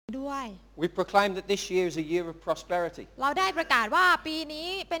ด้วย We proclaim that this year is a year of prosperity. เราได้ประกาศว่าปีนี้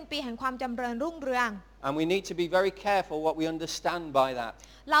เป็นปีแห่งความจำเริญรุ่งเรือง And we need to be very careful what we understand by that.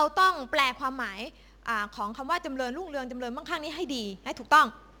 เราต้องแปลความหมายของคำว่าจำเริญรุ่งเรืองจำเริญมั่งคั่งนี้ให้ดีให้ถูกต้อง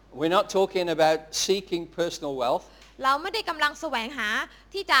We're not talking about seeking personal wealth. เราไม่ได้กำลังแสวงหา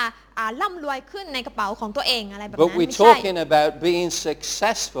ที่จะร่ำรวยขึ้นในกระเป๋าของตัวเองอะไรแบบนั้น But ไม่ we're ใช่ talking about being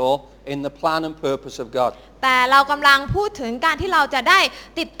successful in the plan and purpose of God. แต่เรากำลังพูดถึงการที่เราจะได้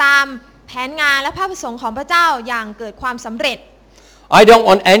ติดตามแผนงานและพระประสงค์ของพระเจ้าอย่างเกิดความสำเร็จ I don't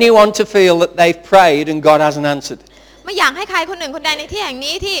want anyone to feel that they've prayed and God hasn't answered. ไม่อยากให้ใครคนหนึ่งคนใดในที่แห่ง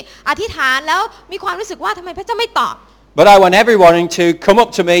นี้ที่อธิษฐานแล้วมีความรู้สึกว่าทำไมพระเจ้าไม่ตอบ But I want everyone to come up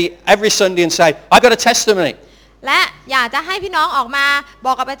to me every Sunday and say, I've got a testimony. และอยากจะให้พี่น้องออกมาบ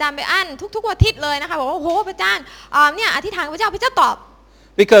อกกับอาจารย์ไปอั้นทุกๆวันอาทิตย์เลยนะคะบอกว่าโอ้โหพระอาจารย์เนี่ยอธิษฐานกับพระเจ้าตอบ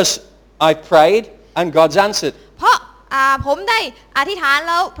Because I prayed and God's answered. เพราะผมได้อธิษฐาน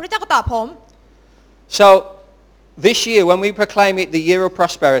แล้วพระเจ้าก็ตอบผม So this year when we proclaim it the year of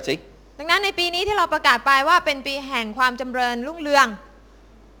prosperity, ดังนั้นในปีนี้ที่เราประกาศไปว่าเป็นปีแห่งความจำเริญรุ่งเรือง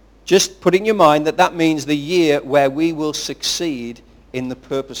just put in your mind that that means the year where we will succeed in the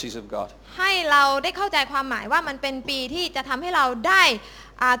purposes of God. ให้เราได้เข้าใจความหมายว่ามันเป็นปีที่จะทำให้เราได้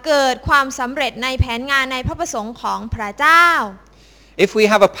เกิดความสำเร็จในแผนงานในพระประสงค์ของพระเจ้า If we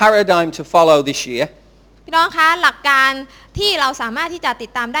have a paradigm to follow this year, พี่น้องคะหลักการที่เราสามารถที่จะติ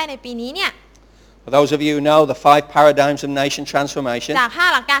ดตามได้ในปีนี้เนี่ย for those of you who know the 5 paradigms of nation transformation, จาก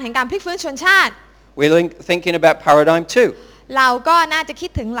5หลักการแห่งการพลิกฟื้นชนชาติ we're thinking about paradigm 2, เราก็น่าจะคิด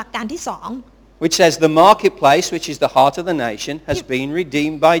ถึงหลักการที่which says the marketplace, which is the heart of the nation, has been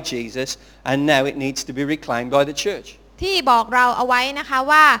redeemed by Jesus and now it needs to be reclaimed by the church. ที่บอกเราเอาไว้นะคะ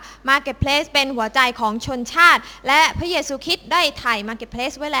ว่า Marketplace เป็นหัวใจของชนชาติและพระเยซูคริสต์ได้ไถ่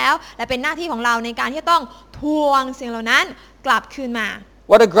Marketplace ไว้แล้วและเป็นหน้าที่ของเราในการที่ต้องทวงสิ่งเหล่านั้นกลับคืนมา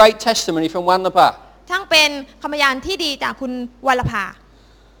What a great testimony from Wanlapa. ทั้งเป็นคำพยานที่ดีจากคุณวัลภา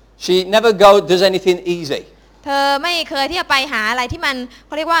She never does anything easy. เธอไม่เคยที่จะไปหาอะไรที่มันเ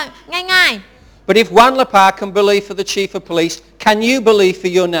ขาเรียกว่าง่ายๆ But if Wanlapa can believe for the chief of police, can you believe for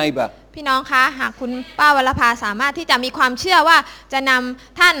your neighbour? พี่น้องคะหากคุณป้าวัลภาสามารถที่จะมีความเชื่อว่าจะน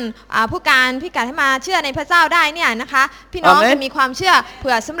ำท่านผู้การพิกัดให้มาเชื่อในพระเจ้าได้เนี่ยนะคะพี่น้องจะมีความเชื่อเ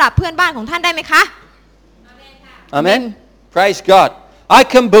ผื่อสำหรับเพื่อนบ้านของท่านได้ไหมคะ Amen. Praise God. I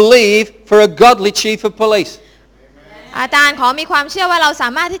can believe for a godly chief of police. อาจารย์ขอมีความเชื่อว่าเราสา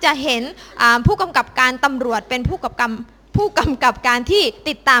มารถที่จะเห็นผู้กำกับการตำรวจเป็นผู้กำกับการที่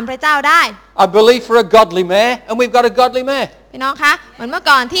ติดตามพระเจ้าได้ I believe for a godly mayor, and we've got a godly mayor. พี่น้องคะเหมือนเมื่อ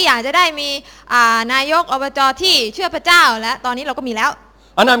ก่อนที่อยากจะได้มีนายกอบจที่เชื่อพระเจ้าและตอนนี้เราก็มีแล้ว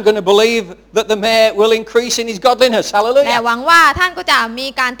And I'm going to believe that the mayor will increase in his godliness. แต่ Hallelujah. หวังว่าท่านก็จะมี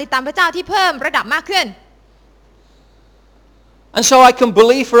การติดตามพระเจ้าที่เพิ่มระดับมากขึ้น And so I can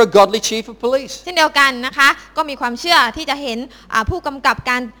believe for a godly chief of police. เช่นเดียวกันนะคะก็มีความเชื่อที่จะเห็นผู้กำกับ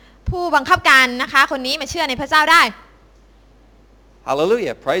การผู้บังคับการนะคะคนนี้มาเชื่อในพระเจ้าได้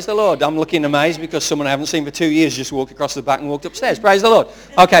Hallelujah. Praise the Lord. I'm looking amazed because someone I haven't seen for 2 years just walked across the back and walked upstairs. Praise the Lord.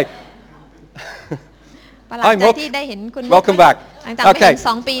 Okay. ประหลาดใจที่ได้เห็นคุณ Welcome back. หลังจากไม่เห็น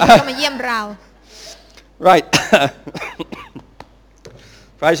2 ปีที่ก็มาเยี่ยมเรา Right.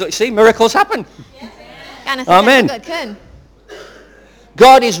 Praise the Lord. See, miracles happen. การอัศจรรย์เกิดขึ้น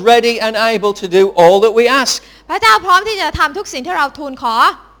God is ready and able to do all that we ask. พระเจ้าพร้อมที่จะทำทุกสิ่งที่เราทูลขอ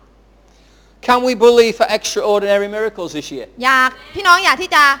Can we believe for extraordinary miracles this year? พี่น้องอยากที่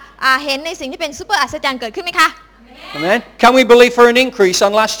จะเห็นในสิ่งที่เป็นซุปเปอร์อัศจรรย์เกิดขึ้นไหมคะ Amen. Can we believe for an increase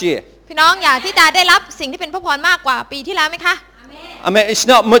on last year? พี่น้องอยากที่จะได้รับสิ่งที่เป็นพระพรมากกว่าปีที่แล้วไหมคะ I mean, it's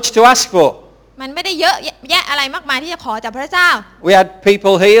not much to ask for. มันไม่ได้เยอะแยะอะไรมากมายที่จะขอจากพระเจ้า We had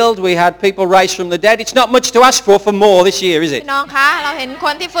people healed. We had people raised from the dead. It's not much to ask for more this year, is it? พี่น้องคะเราเห็นค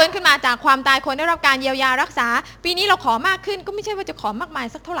นที่ฟื้นขึ้นมาจากความตายคนได้รับการเยียวยารักษาปีนี้เราขอมากขึ้นก็ไม่ใช่ว่าจะขอมากมาย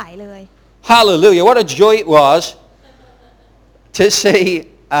สักเท่าไหร่เลย Hallelujah. What a joy it was to see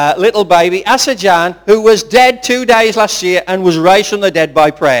little baby Asajan, who was dead 2 days last year and was raised from the dead by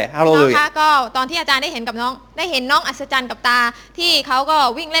prayer. น้อง Hallelujah. คะก็ตอนที่อาจารย์ได้เห็นน้องอัศจรรย์กับตาที่เขาก็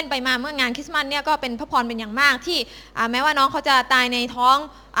วิ่งเล่นไปมาเมื่องานคริสต์มาสเนี่ยก็เป็นพระพรเป็นอย่างมากที่แม้ว่าน้องเขาจะตายในท้อง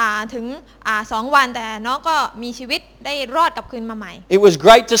ถึง2 วันแต่น้องก็มีชีวิตได้รอดกลับคืนมาใหม่ It was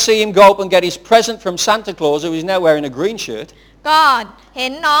great to see him go up and get his present from Santa Claus, who is now wearing a green shirt. ก็เห็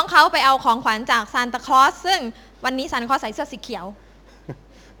นน้องเขาไปเอาของขวัญจากซานตาคลอสซึ่งวันนี้ซานตาคลอสใส่เสื้อสีเขียว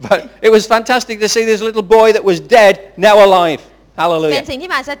But it was fantastic to see this little boy that was dead now alive. เป็ Hallelujah. นสิ่งที่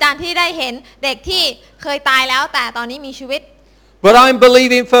มหัศจรรย์ที่ได้เห็นเด็กที่เคยตายแล้วแต่ตอนนี้มีชีวิต But I'm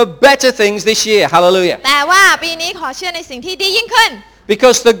believing for better things this year. Hallelujah. แต่ว่าปีนี้ขอเชื่อในสิ่งที่ดียิ่งขึ้น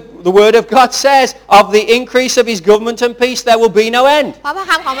Because the word of God says, of the increase of his government and peace there will be no end. เพราะพระ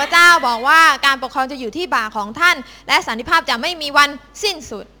คำของพระเจ้าบอกว่าการปกครองจะอยู่ที่บ่าของท่านและสันติภาพจะไม่มีวันสิ้น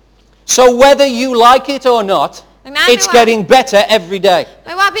สุด So whether you like it or not, it's getting better every day. ไ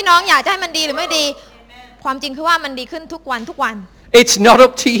ม่ว่าพี่น้องอยากจะให้มันดีหรือไม่ดีความจริงคือว่ามันดีขึ้นทุกวันทุกวัน It's not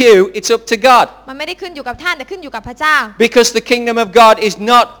up to you, it's up to God. มันไม่ได้ขึ้นอยู่กับท่านแต่ขึ้นอยู่กับพระเจ้า Because the kingdom of God is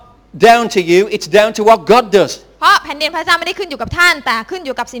not down to you, it's down to what God does. เพราะแผ่นดินพระเจ้าไม่ได้ขึ้นอยู่กับท่านแต่ขึ้นอ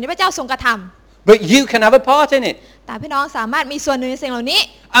ยู่กับสิ่งที่พระเจ้าทรงกระทำ But you can have a part in it. แต่พี่น้องสามารถมีส่วนหนึ่งในสิ่งเหล่านี้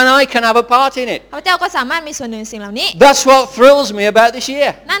And I can have a part in it. พระเจ้าก็สามารถมีส่วนหนึ่งในสิ่งเหล่านี้ That's what thrills me about this year.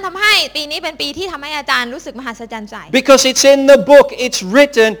 นั่นทำให้ปีนี้เป็นปีที่ทำให้อาจารย์รู้สึกมหัศจรรย์ใจ Because it's in the book, it's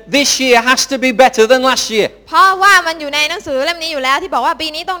written, this year has to be better than last year. เพราะว่ามันอยู่ในหนังสือเล่มนี้อยู่แล้วที่บอกว่าปี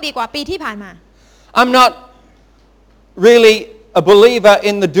นี้ต้องดีกว่าปีที่ผ่านมา I'm not really a believer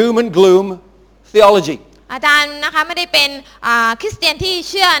in the doom and gloom theology. อาจารย์นะคะไม่ได้เป็นคริสเตียนที่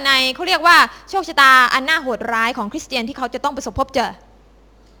เชื่อในเขาเรียกว่าโชคชะตาอันน่าโหดร้ายของคริสเตียนที่เขาจะต้องประสบพบเจอ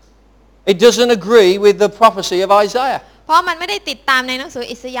It doesn't agree with the prophecy of Isaiah. เพราะมันไม่ได้ติดตามในหนังสือ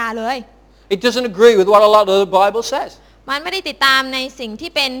อิสยาห์เลย It doesn't agree with what a lot of the Bible says. มันไม่ได้ติดตามในสิ่งที่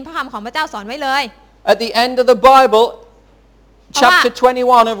เป็นพระคำของพระเจ้าสอนไว้เลย At the end of the Bible, chapter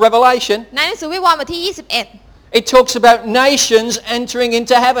 21 of Revelation, ในหนังสือวิวรณ์บทที่ 21 it talks about nations entering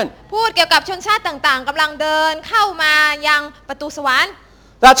into heaven. พูดเกี่ยวกับชนชาติต่างๆกำลังเดินเข้ามายังประตูสวรรค์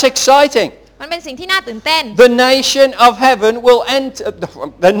That's exciting. มันเป็นสิ่งที่น่าตื่นเต้น The nation of heaven will enter,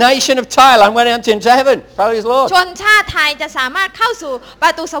 the nation of Thailand will enter into heaven. Praise the Lord. ชนชาติไทยจะสามารถเข้าสู่ปร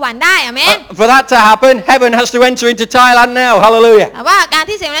ะตูสวรรค์ได้อาเมน For that to happen, heaven has to enter into Thailand now. Hallelujah. แต่ว่าการ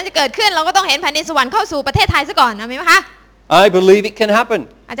ที่สิ่งนั้นจะเกิดขึ้นเราก็ต้องเห็นแผ่นดินสวรรค์เข้าสู่ประเทศไทยซะก่อนอาเมนไหมคะ I believe it can happen.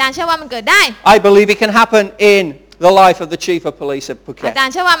 อาจารย์เชื่อว่ามันเกิดได้ I believe it can happen in the life of the chief of police of อา Phuket. จาร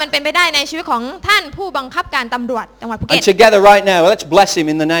ย์เชื่อว่ามันเป็นไปได้ในชีวิตของท่านผู้บังคับการตำรวจจังหวัดภูเก็ And ต together right now, let's bless him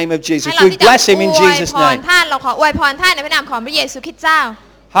in the name of Jesus. ให้เรา We ที่จะ bless him in อวย Jesus' พร name. ท่านเราขออวยพรท่านในพระนามของพระเยซูคริสต์เจ้า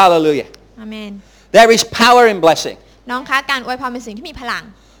Hallelujah. อาเมน There is power in blessing. น้องคะการอวยพรเป็นสิ่งที่มีพลัง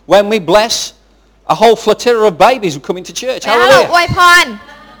When we bless, a whole flotilla of babies will come into church. แต่ถ้าเราอ Hallelujah. วยพร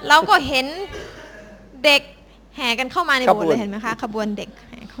เราก็เห็นเด็กแห่กันเข้ามาในโบสถ์เลยเห็นไหมคะขบวนเด็ก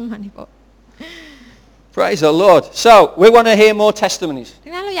แห่เข้ามาในโบสถ์ Praise the Lord. So, we want to hear more testimonies. ดั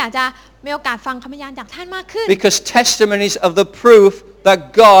งนั้นเราอยากจะมีโอกาสฟังคำพยานจากท่านมากขึ้น Because testimonies of the proof that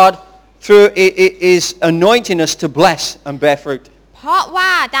God through is anointing us to bless and bear fruit. เพราะว่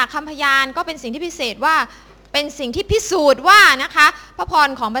าจากคำพยานก็เป็นสิ่งที่พิเศษว่าเป็นสิ่งที่พิสูจน์ว่านะคะพระพร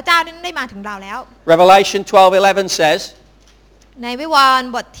ของพระเจ้านั้นได้มาถึงเราแล้ว Revelation 12:11 says, ในวิวรณ์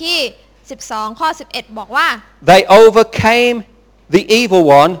บทที่ 12 ข้อ 11 บอกว่า They overcame the evil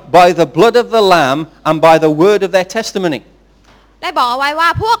one by the blood of the Lamb and by the word of their testimony. ได้บอกเอาไว้ว่า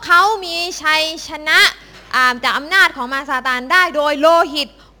พวกเขามีชัยชนะจากอำนาจของมารซาตานได้โดยโลหิต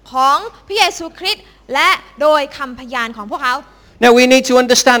ของพระเยซูคริสต์และโดยคำพยานของพวกเขา Now we need to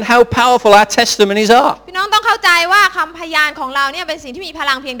understand how powerful our testimonies are. พี่น้องต้องเข้าใจว่าคำพยานของเราเนี่ยเป็นสิ่งที่มีพ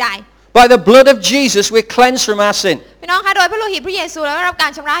ลังเพียงใด By the blood of Jesus we're cleansed from our sin. พี่น้องคะโดยพระโลหิตพระเยซูเราได้รับกา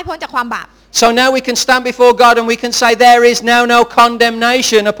รชำระให้พ้นจากความบาป So now we can stand before God and we can say there is now no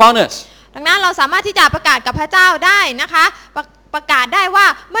condemnation upon us. ดังนั้นเราสามารถที่จะประกาศกับพระเจ้าได้นะคะประกาศได้ว่า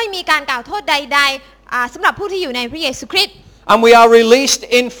ไม่มีการกล่าวโทษใดๆสำหรับผู้ที่อยู่ในพระเยซูคริสต์ And we are released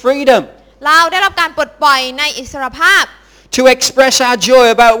in freedom เราได้รับการปลดปล่อยในอิสรภาพ to express our joy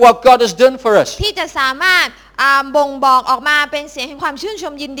about what God has done for us. ที่จะสามารถบ่งบอกออกมาเป็นเสียงแห่งความชื่นช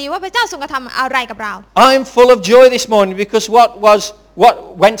มยินดีว่าพระเจ้าทรงกระทำอะไรกับเรา I'm full of joy this morning because what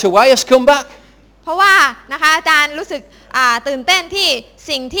went away has come back. เพราะว่านะคะอาจารย์รู้สึกตื่นเต้นที่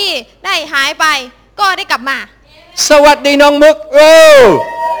สิ่งที่ได้หายไปก็ได้กลับมา Sawadee Nong Muk. Oh!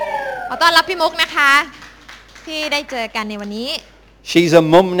 ขอต้อนรับพี่มุกนะคะที่ได้เจอกันในวันนี้ She's a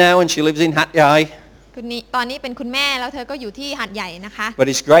mum now and she lives in Hat Yai. ตอนนี้เป็นคุณแม่แล้วเธอก็อยู่ที่หาดใหญ่นะคะ But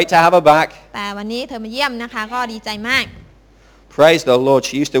it's great to have her back. แต่วันนี้เธอมาเยี่ยมนะคะก็ดีใจมาก Praise the Lord.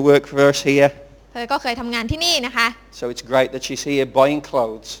 She used to work for us here. เธอก็เคยทำงานที่นี่นะคะ So it's great that she's here buying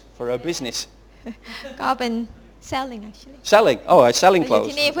clothes for her business. ก็เป็น selling actually Selling. Oh, selling อยู่ clothes.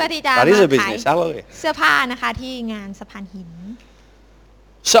 ที่นี่เพื่อที่จะ That is a มาขาย business. Hallelujah. เสื้อผ้านะคะที่งานสะพานหิน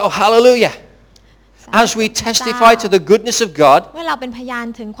So hallelujah. As we testify to the goodness of God, เมื่อเราเป็นพยาน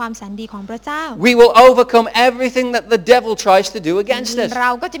ถึงความแสนดีของพระเจ้า we will overcome everything that the devil tries to do against us. เร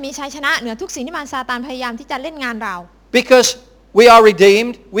าก็จะมีชัยชนะเหนือทุกสิ่งที่มารซาตานพยายามที่จะเล่นงานเรา Because we are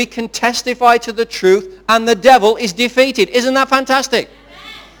redeemed, we can testify to the truth, and the devil is defeated. Isn't that fantastic?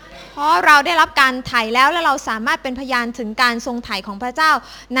 เพ ราะเราได้รับการไถ่แล้วและเราสามารถเป็นพยานถึงการทรงไถ่ของพระเจ้า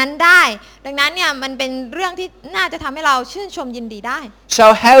นั้นได้ดังนั้นเนี่ยมันเป็นเรื่องที่น่าจะทำให้เราชื่นชมยินดีได้ So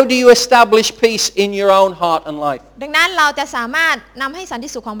how do you establish peace in your own heart and life? ดังนั้นเราจะสามารถนำให้สันติ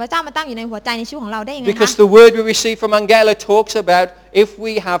สุขของพระเจ้ามาตั้งอยู่ในหัวใจในชีวิตของเราได้ยังไง Because คะ the word we receive from Angela talks about if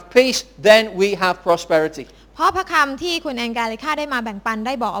we have peace, then we have prosperity. เพราะพระคำที่คุณแองกาลิค่าได้มาแบ่งปันไ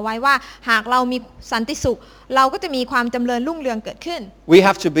ด้บอกเอาไว้ว่าหากเรามีสันติสุขเราก็จะมีความจำเริญรุ่งเรืองเกิดขึ้น We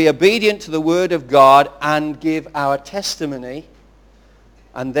have to be obedient to the word of God and give our testimony,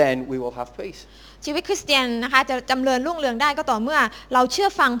 and then we will have peace. ชีวิตคริสเตียนนะคะจะจำเริญรุ่งเรืองได้ก็ต่อเมื่อเราเชื่อ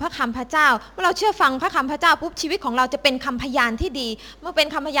ฟังพระคำพระเจ้าเมื่อเราเชื่อฟังพระคำพระเจ้าปุ๊บชีวิตของเราจะเป็นคำพยานที่ดีเมื่อเป็น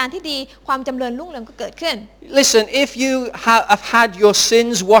คำพยานที่ดีความจำเริญรุ่งเรืองก็เกิดขึ้น Listen, if you have had your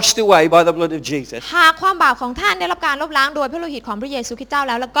sins washed away by the blood of Jesus, หากความบาปของท่านได้รับการลบล้างโดยพระโลหิตของพระเยซูคริสต์เจ้า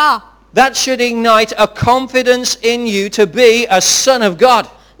แล้วก็ that should ignite a confidence in you to be a son of God.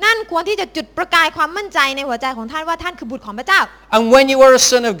 นั่นควรที่จะจุดประกายความมั่นใจในหัวใจของท่านว่าท่านคือบุตรของพระเจ้า And when you are a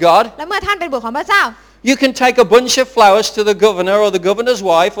son of God, และเมื่อท่านเป็นบุตรของพระเจ้า you can take a bunch of flowers to the governor or the governor's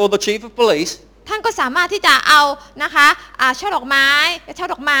wife or the chief of police, ท่านก็สามารถที่จะเอานะคะช่อดอกไม้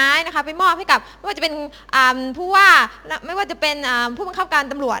นะคะไปมอบให้กับไม่ว่าจะเป็นผู้ว่าไม่ว่าจะเป็นผู้บังคับการ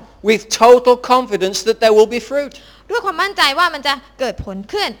ตำรวจ with total confidence that there will be fruit. ด้วยความมั่นใจว่ามันจะเกิดผล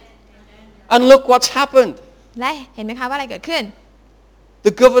ขึ้น And look what's happened. และเห็นไหมคะว่าอะไรเกิดขึ้น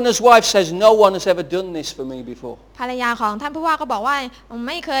The governor's wife says, no one has ever done this for me before. ภรรยาของท่านผู้ว่าก็บอกว่าไ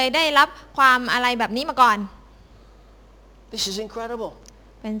ม่เคยได้รับความอะไรแบบนี้มาก่อน This is incredible.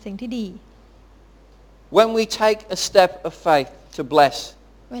 เป็นสิ่งที่ดี When we take a step of faith to bless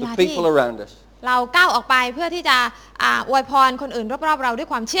the เวลาที่ people around us, เราก้าวออกไปเพื่อที่จะอวยพรคนอื่นรอบๆเราด้วย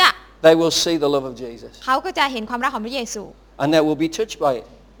ความเชื่อ they will see the love of Jesus. เขาก็จะเห็นความรักของพระเยซู And they will be touched by it.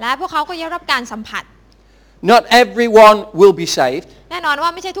 และพวกเขาก็ได้รับการสัมผัส Not everyone will be saved, แน่นอนว่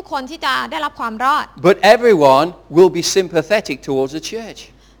าไม่ใช่ทุกคนที่จะได้รับความรอด but everyone will be sympathetic towards the church.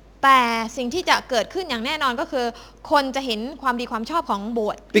 แต่สิ่งที่จะเกิดขึ้นอย่างแน่นอนก็คือคนจะเห็นความดีความชอบของโบ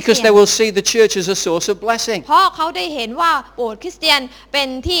สถ์ Because they will see the church as a source of blessing. เพราะเขาได้เห็นว่าโบสถ์คริสเตียนเป็น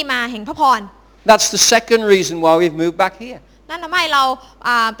ที่มาแห่งพระพร That's the second reason why we've moved back here. นั่นทำให้เรา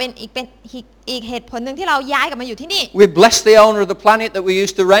เป็นอีกเหตุผลหนึ่งที่เราย้ายกลับมาอยู่ที่นี่ We blessed the owner of the planet that we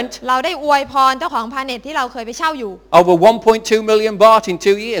used to rent. เราได้อวยพรเจ้าของพาเน็ตที่เราเคยไปเช่าอยู่ Over 1.2 million baht in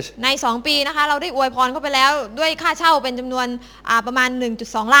 2 years. ใน2 ปีนะคะเราได้อวยพรเข้าไปแล้วด้วยค่าเช่าเป็นจำนวนประมาณ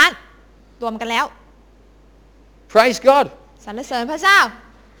 1.2 ล้านรวมกันแล้ว Praise God. สรรเสริญพระเจ้า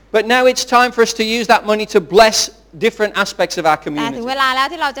But now it's time for us to use that money to bless different aspects of our แต่ถึง community. เวลาแล้ว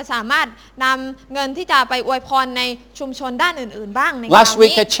ที่เราจะสามารถนำเงินที่จะไปอวยพรในชุมชนด้านอื่นๆบ้างในคราว Last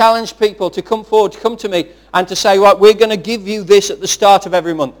week นี้ I challenged people to come forward, to come to me and to say, right, we're going to give you this at the start of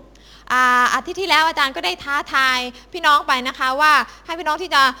every month. อาทิตย์ที่แล้วอาจารย์ก็ได้ท้าทายพี่น้องไปนะคะว่าให้พี่น้อง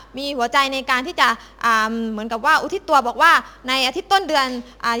ที่จะมีหัวใจในการที่จะเหมือนกับว่าอุทิศตัวบอกว่าในอาทิตย์ต้นเดือน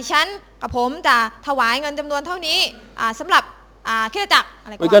ดิฉันกับผมจะถวายเงินจำนวนเท่านี้สำหรับคริสตจักรอะ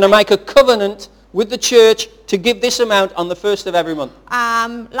ไรก็ We're going to make a covenant with the church to give this amount on the first of every month.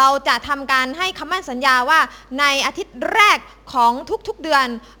 เราจะทำการให้คำมั่นสัญญาว่าในอาทิตย์แรกของทุกๆเดือน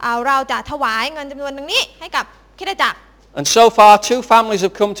เราจะถวายเงินจำนวนนึงนี้ให้กับคริสตจักร And so far, 2 families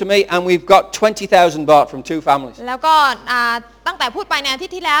have come to me and we've got 20,000 baht from 2 families. แล้วก็ตั้งแต่พูดไปในอาทิต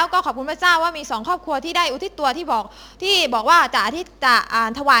ย์ที่แล้วก็ขอบคุณพระเจ้าว่ามี2ครอบครัวที่ได้อุทิศตัวที่บอกว่าจะ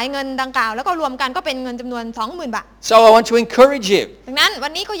ถวายเงินดังกล่าวแล้วก็รวมกันก็เป็นเงินจำนวน 20,000 บาท So I want to encourage you. ดังนั้นวั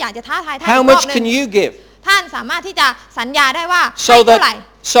นนี้ก็อยากจะท้าทายท่าน How อีกรอบ much หนึ can ง you give? ท่านสามารถที่จะสัญญาได้ว่าให้ So เท่าไหร่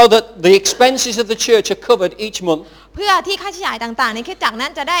that the expenses of the church are covered each month. เพื่อที่ค่าใช้จ่ายต่างๆในคริสตจักรนั้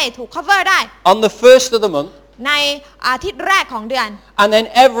นจะได้ถูก cover ได้ On the first of the month. ในอาทิตย์แรกของเดือน And then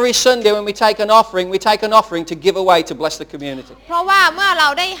every Sunday when we take an offering to give away to bless the community. เพราะว่าเมื่อเรา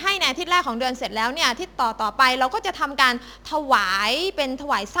ได้ให้ในอาทิตย์แรกของเดือนเสร็จแล้วเนี่ยอาทิตย์ต่อไปเราก็จะทำการถวายเป็นถ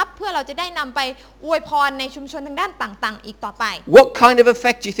วายทรัพย์เพื่อเราจะได้นำไปอวยพรในชุมชนทางด้านต่างๆอีกต่อไป What kind of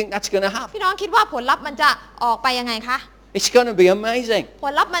effect do you think that's going to have? พี่น้องคิดว่าผลลัพธ์มันจะออกไปยังไงคะ It's going to be amazing. ผ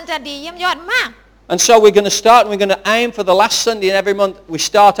ลลัพธ์มันจะดีเยี่ยมยอดมาก And so we're going to start and we're going to aim for the last Sunday in every month we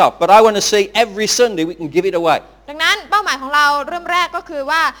start off. But I want to see every Sunday we can give it away. ดังนั้นเป้าหมายของเราเริ่มแรกก็คือ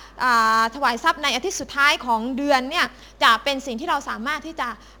ว่าถวายทรัพย์ในอาทิตย์สุดท้ายของเดือนเนี่ยจะเป็นสิ่งที่เราสามารถที่จะ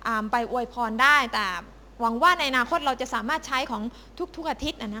ไปอวยพรได้แต่หวังว่าในอนาคตเราจะสามารถใช้ของทุกอาทิ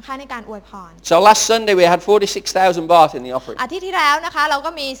ตย์นะคะในการอวยพร So last Sunday we had 46,000 baht in the offering. อาทิตย์ที่แล้วนะคะเราก็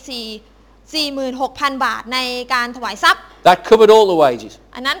มี 46,000 บาทในการถวายทรัพย์ That covered all the wages.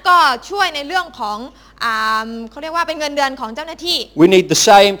 อันนั้นก็ช่วยในเรื่องของเขาเรียกว่าเป็นเงินเดือนของเจ้าหน้าที่ We need the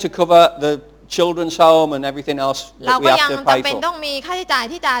same to cover the children's home and everything else เรา that we ก็ยัง have to pay จำเป็น for. ต้องมีค่าใช้จ่าย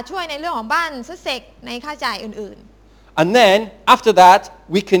ที่จะช่วยในเรื่องของบ้านซื้อเสกในค่าใช้จ่ายอื่น And then after that,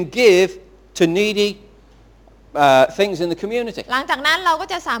 we can give to needy things in the community. หลังจากนั้นเราก็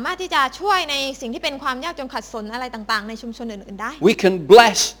จะสามารถที่จะช่วยในสิ่งที่เป็นความยากจนขัดสนอะไรต่างๆในชุมชนอื่นๆได้ We can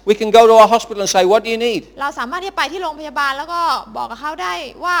bless. We can go to our hospital and say, what do you need? เราสามารถที่จะไปที่โรงพยาบาลแล้วก็บอกกับเขาได้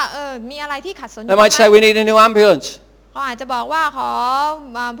ว่ามีอะไรที่ขัดสน They might say, we need a new ambulance. เขาอาจจะบอกว่าขอ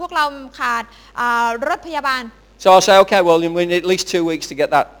พวกเราขาดรถพยาบาล So I'll say, okay, well, we need at least 2 weeks to get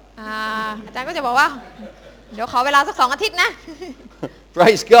that. อาจารย์ก็จะบอกว่าเดี๋ยวขอเวลาสัก2 อาทิตย์นะ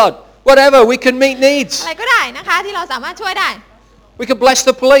Praise God. Whatever, we can meet needs. อะไรก็ได้นะคะที่เราสามารถช่วยได้ We can bless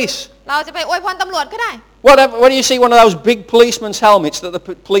the police. เราจะไปอวยพรตำรวจก็ได้ Whatever, when you see one of those big policeman's helmets that the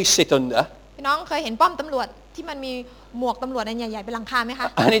police sit under, พี่น้องเคยเห็นป้อมตำรวจที่มันมีหมวกตำรวจอันใหญ่ๆเป็นหลังคาไหมคะ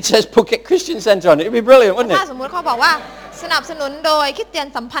and it says Phuket Christian Centre on it, it'd be brilliant, wouldn't ถ้า it? สมมุติเขาบอกว่าสนับสนุนโดยคริสเตียน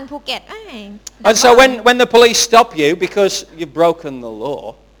สัมพันธ์ภูเก็ต And so when the police stop you because you've broken the law,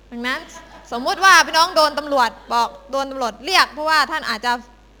 ดังนั้นสมมุติว่าพี่น้องโดนตำรวจบอกโดนตำรวจเรียกเพราะว่าท่านอาจจะ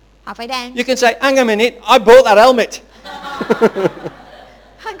ฝ่าไฟแดง you can say, hang a minute, I bought that helmet.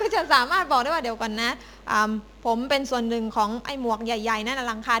 ท่านก็จะสามารถบอกได้ว่าเดี๋ยวก่อนนะผมเป็นส่วนหนึ่งของไอ้หมวกใหญ่ๆนั่น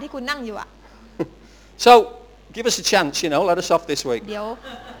หลังคาที่คุณนั่งอยู่อะ So give us a chance, let us off this week. เดี๋ยว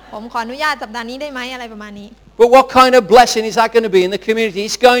ผมขออนุญาตสัปดาห์นี้ได้ไหมอะไรประมาณนี้ But what kind of blessing is that going to be in the community?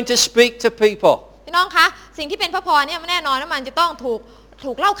 It's going to speak to people. พี่น้องคะสิ่งที่เป็นพระพรเนี่ยแน่นอนว่ามันจะต้อง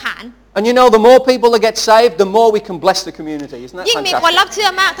ถูกเล่าขาน And the more people that get saved, the more we can bless the community. Isn't that ยิ่งมีคน fantastic? รับเชื่อ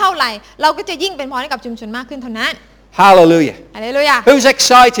มากเท่าไหร่เราก็จะยิ่งเป็นพรให้กับชุมชนมากขึ้นเท่านั้น Hallelujah. ฮาเลลูยา Who's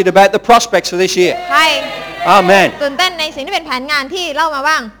excited about the prospects for this year? ใคร Amen. ตื่นเต้นในสิ่งที่เป็นแผนงานที่เล่ามา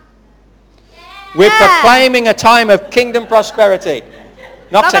บ้าง We're proclaiming a time of kingdom prosperity.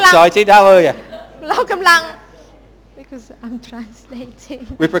 Not excited, hallelujah. เรากำลัง because I'm translating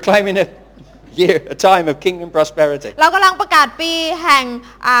We're proclaiming a time of kingdom prosperity. เรากำลังประกาศปีแห่ง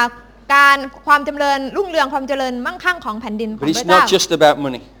การความเจริญรุ่งเรืองความเจริญมั่งคั่งของแผ่นดินของ But พ it's ระเจ้า not just about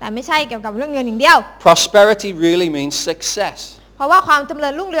money. แต่ไม่ใช่เกี่ยวกับเรื่องเงินอย่างเดียว Prosperity really means success. เพราะว่าความเจริ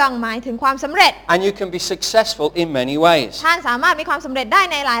ญรุ่งเรืองหมายถึงความสำเร็จ And you can be successful in many ways. ท่านสามารถมีความสำเร็จได้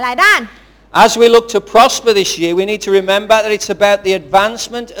ในหลายๆด้าน As we look to prosper this year, we need to remember that it's about the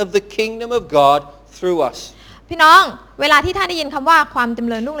advancement of the kingdom of God through us. พี่น้องเวลาที่ท่านได้ยินคำว่าความเจ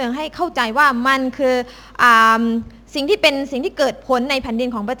ริญรุ่งเรืองให้เข้าใจว่ามันคือสิ่งที่เป็นสิ่งที่เกิดผลในแผ่นดิน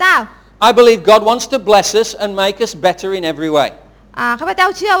ของพระเจ้า I believe God wants to bless us and make us better in every way. ข้าพเจ้า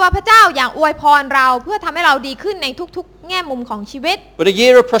เชื่อว่าพระเจ้าอยากอวยพรเราเพื่อทำให้เราดีขึ้นในทุกๆแง่มุมของชีวิต But a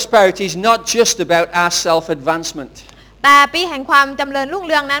year of prosperity is not just about our self-advancement. แต่ปีแห่งความจำเริญรุ่ง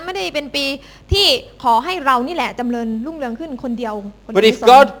เรืองนั้นไม่ได้เป็นปีที่ขอให้เรานี่แหละจำเริญรุ่งเรืองขึ้นคนเดียว But if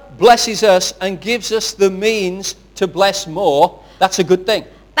God blesses us and gives us the means to bless more, that's a good thing.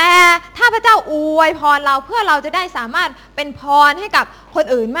 แต่ถ้าพระเจ้าอวยพรเราเพื่อเราจะได้สามารถเป็นพรให้กับคน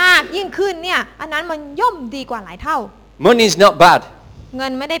อื่นมากยิ่งขึ้นเนี่ยอันนั้นมันย่อมดีกว่าหลายเท่า Money is not bad, เงิ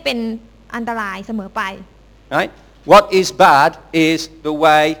นไม่ได้เป็นอันตรายเสมอไป right? What is bad is the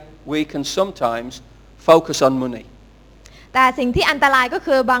way we can sometimes focus on money. แต่สิ่งที่อันตรายก็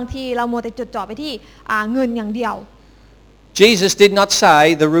คือบางทีเรามัวแต่จดจ่อไปที่เงินอย่างเดียว Jesus did not say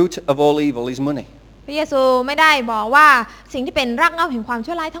the root of all evil is money. พระเยซูไม่ได้บอกว่าสิ่งที่เป็นรากเหง้าแห่งความ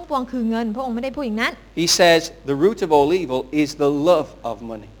ชั่วร้ายทั้งปวงคือเงินพระองค์ไม่ได้พูดอย่างนั้น He says the root of all evil is the love of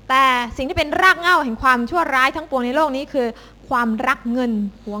money. แต่สิ่งที่เป็นรากเหง้าแห่งความชั่วร้ายทั้งปวงในโลกนี้คือความรักเงิน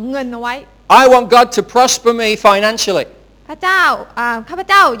หวงเงินเอาไว้ I want God to prosper me financially. พระเจ้าข้าพ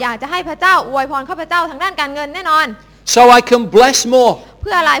เจ้าอยากจะให้พระเจ้าอวยพรข้าพเจ้าทางด้านการเงินแน่นอน So I can bless more. เ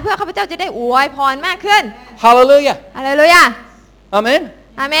พื่ออะไรเพื่อข้าพเจ้าจะได้อวยพรมากขึ้น Hallelujah. ฮาเลลูยา Amen.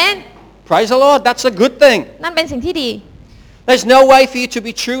 อาเมน Praise the Lord. That's a good thing. นั่นเป็นสิ่งที่ดี There's no way for you to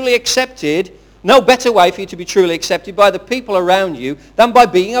be truly accepted, no better way for you to be truly accepted by the people around you than by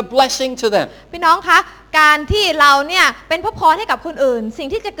being a blessing to them. พี่น้องคะการที่เราเนี่ยเป็นพระพรให้กับคนอื่น สิ่ง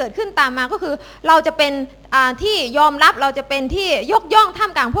ที่จะเกิดขึ้นตามมาก็คือเราจะเป็นที่ยอมรับเราจะเป็นที่ยกย่องท่า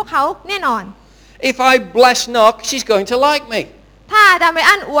มกลางพวกเขาแน่นอน If I bless Knock, she's going to like me. ถ้าอาจารย์ไบร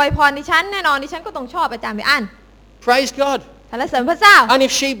อันอวยพรดิฉันแน่นอนดิฉันก็ต้องชอบอาจารย์ไบรอัน Praise God. สรรเสริญพระเจ้า And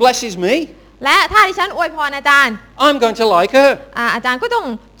if she blesses me, และถ้าดิฉันอวยพรอาจารย์ I'm going to like her. อาจารย์ก็ต้อง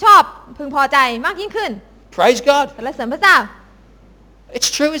ชอบพึงพอใจมากยิ่งขึ้น Praise God. สรรเสริญพระเจ้า It's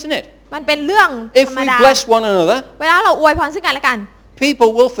true, isn't it? มันเป็นเรื่อง If ธรรม we ดา bless one another, เวลาเราอวยพรซึ่งกันและกัน people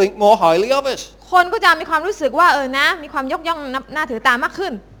will think more highly of us. คนก็จะมีความรู้สึกว่านะมีความยกย่องน่าถือตามาก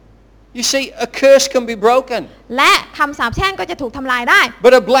ขึ้น You see, a curse can be broken, และคำสาปแช่งก็จะถูกทำลายได้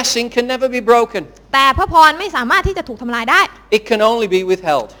but a blessing can never be broken. แต่พระพรไม่สามารถที่จะถูกทำลายได้ It can only be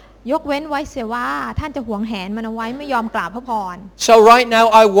withheld. ยกเว้นไว้เสียว่าท่านจะหวงแหนมันเอาไว้ไม่ยอมกราบพระพร So right now,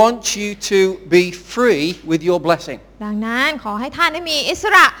 I want you to be free with your blessing. ดังนั้นขอให้ท่านได้มีอิส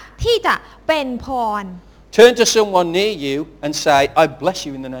ระที่จะเป็นพร Turn to someone near you and say, I bless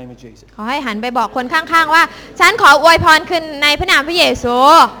you in the name of Jesus. ขอให้หันไปบอกคนข้างๆว่าฉันขออวยพรคุณในพระนามพระเยซู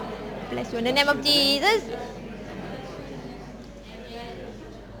Bless you in the name of Jesus.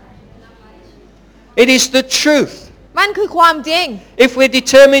 It is the truth. มันคือความจริง If we're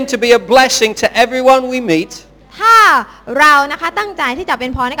determined to be a blessing to everyone we meet, ถ้าเรานะคะตั้งใจที่จะเป็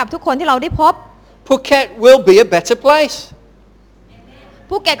นพรให้กับทุกคนที่เราได้พบ Phuket will be a better place.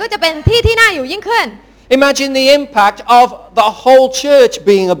 ภูเก็ตก็จะเป็นที่ที่น่าอยู่ยิ่งขึ้น Imagine the impact of the whole church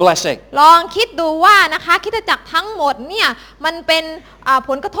being a blessing. ลองคิดดูว่านะคะคริสตจักรทั้งหมดเนี่ยมันเป็นผ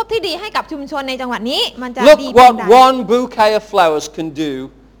ลกระทบที่ดีให้กับชุมชนในจังหวัดนี้มันจะ Look ดีเพียง what ใด one bouquet of flowers can do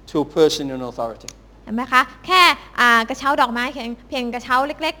to a person in authority. เห็นไหมคะแค่กระเช้าดอกไม้เพียงกระเช้า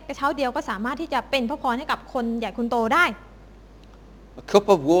เล็กๆกระเช้าเดียวก็สามารถที่จะเป็นพระพรให้กับคนใหญ่คนโตได้ A cup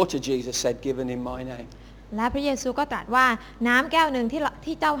of water, Jesus said, given in my name. และพระเยซูก็ตรัสว่าน้ำแก้วหนึ่ง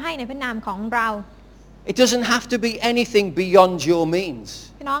ที่เจ้าให้ในพระนามของเรา It doesn't have to be anything beyond your means.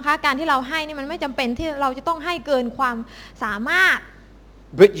 พี่น้องคะการที่เราให้นี่มันไม่จำเป็นที่เราจะต้องให้เกินความสามารถ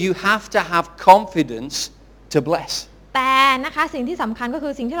But you have to have confidence to bless. แต่นะคะสิ่งที่สำคัญก็คื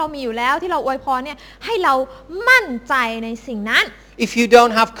อสิ่งที่เรามีอยู่แล้วที่เราอวยพรเนี่ยให้เรามั่นใจในสิ่งนั้น If you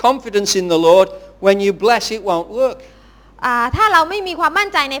don't have confidence in the Lord, when you bless, it won't work. ถ้าเราไม่มีความมั่น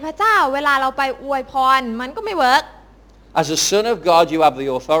ใจในพระเจ้าเวลาเราไปอวยพรมันก็ไม่เวิร์ก As a son of God, you have the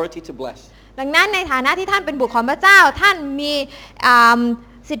authority to bless. ดังนั้นในฐานะที่ท่านเป็นบุตรของพระเจ้าท่านมี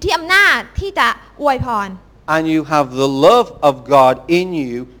สิทธิอำนาจที่จะอวยพร And you have the love of God in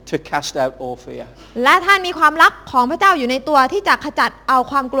you to cast out all fear. และท่านมีความรักของพระเจ้าอยู่ในตัวที่จะขจัดเอา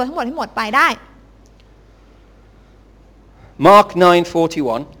ความกลัวทั้งหมดให้หมดไปได้ Mark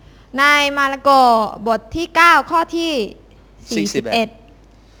 9:41. ในมาระโกบทที่9ข้อที่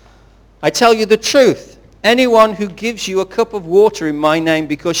41 I tell you the truth. Anyone who gives you a cup of water in my name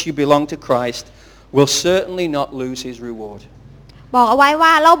because you belong to Christ will certainly not lose his reward. บอกเอาไว้ว่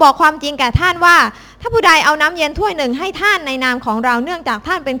าเราบอกความจริงแก่ท่านว่าถ้าผู้ใดเอาน้ำเย็นถ้วยหนึ่งให้ท่านในนามของเราเนื่องจาก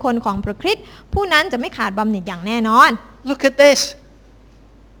ท่านเป็นคนของพระคริสต์ผู้นั้นจะไม่ขาดบำเหน็จอย่างแน่นอน Look at this.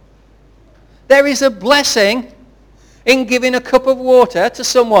 There is a blessing in giving a cup of water to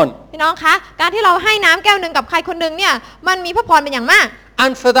someone. พี่น้องคะการที่เราให้น้ำแก้วหนึ่งกับใครคนหนึ่งเนี่ยมันมีพระพรเป็นอย่างมาก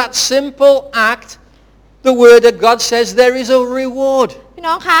And for that simple act, the word of God says there is a reward. พี่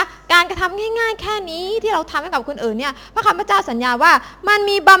น้องคะการกระทำง่ายๆแค่นี้ที่เราทำให้กับคนอื่นเนี่ยพระคำพระเจ้าสัญญาว่ามัน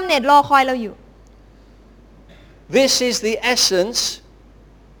มีบำเหน็จรอคอยเราอยู่ This is the essence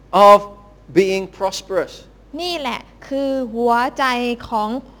of being prosperous. นี่แหละคือหัวใจของ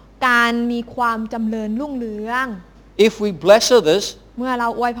การมีความจำเริญรุ่งเรือง If we bless others, เมื่อเรา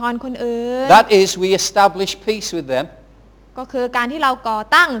อวยพรคนอื่น that is, we establish peace with them, ก็คือการที่เราก่อ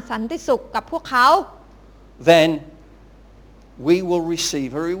ตั้งสันติสุขกับพวกเขา then we will receive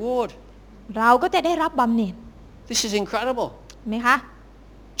a reward. เราก็จะได้รับบำเหน็จ This is incredible. เห็นไหมคะ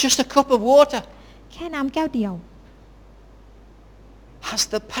Just a cup of water แค่น้ำแก้วเดียว has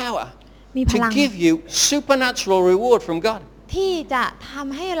the power มีพลัง to give you supernatural reward from God. ที่จะท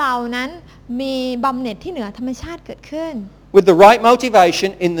ำให้เรานั้นมีบำเหน็จที่เหนือธรรมชาติเกิดขึ้น With the right motivation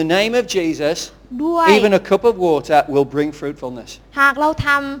in the name of Jesus, ด้วย even a cup of water will bring fruitfulness. หากเร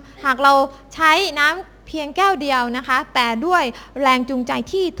าใช้น้ำเพียงแก้วเดียวนะคะแต่ด้วยแรงจูงใจ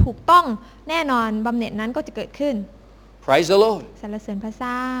ที่ถูกต้องแน่นอนบำเหน็จนั้นก็จะเกิดขึ้น Praise the Lord. สรรเสริญพระเ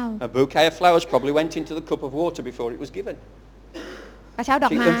จ้า A bouquet of flowers probably went into the cup of water before it was given. กระเช้าดอ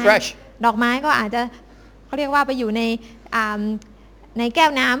ก Keep ไม้ them fresh. ดอกไม้ก็อาจจะเขาเรียกว่าไปอยู่ในแก้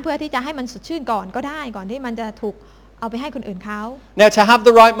วน้ำเพื่อที่จะให้มันสดชื่นก่อนก็ได้ก่อนที่มันจะถูกเอาไปให้คนอื่นเขา Now, to have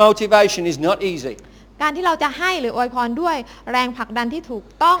the right motivation is not easy. การที่เราจะให้หรืออวยพรด้วยแรงผลักดันที่ถูก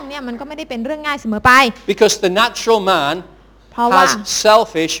ต้องเนี่ยมันก็ไม่ได้เป็นเรื่องง่ายเสมอไป Because the natural man เพราะว่า has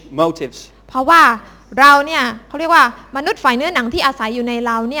selfish motives. เพราะว่าเราเนี่ยเขาเรียกว่ามนุษย์ฝ่ายเนื้อหนังที่อาศัยอยู่ในเ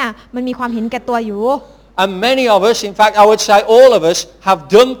ราเนี่ยมันมีความเห็นแก่ตัวอยู่ And many of us, in fact, I would say all of us, have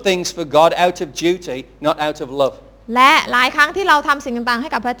done things for God out of duty, not out of love. และหลายครั้งที่เราทำสิ่งต่างๆให้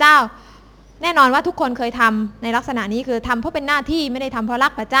กับพระเจ้าแน่นอนว่าทุกคนเคยทำในลักษณะนี้คือทำเพราะเป็นหน้าที่ไม่ได้ทำเพราะรั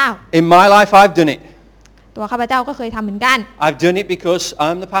กพระเจ้า In my life, I've done it. ตัวข้าพเจ้าก็เคยทำเหมือนกัน I've done it because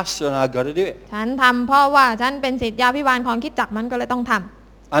I'm the pastor and I've got to do it. ฉันทำเพราะว่าฉันเป็นศิษยาภิบาลของคริสตจักรมันก็เลยต้องท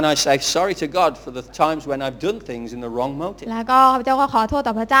ำ And I say sorry to God for the times when I've done things in the wrong motive. แล้วก็ข้าพเจ้าก็ขอโทษ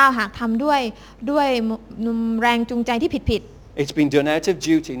ต่อพระเจ้าหากทำด้วยแรงจูงใจที่ผิด It's been done out of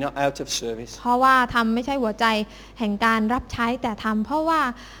duty, not out of service. เพราะว่าทำไม่ใช่หัวใจแห่งการรับใช้แต่ทำเพราะว่า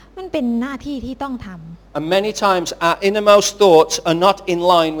มันเป็นหน้าที่ที่ต้องทำ And many times our innermost thoughts are not in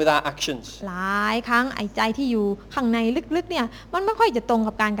line with our actions. หลายครั้งไอ้ใจที่อยู่ข้างในลึกๆเนี่ยมันไม่ค่อยจะตรง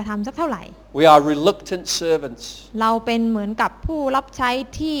กับการกระทำสักเท่าไหร่ We are reluctant servants. เราเป็นเหมือนกับผู้รับใช้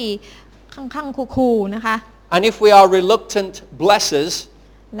ที่ ข้างคูๆนะคะ And if we are reluctant blessers,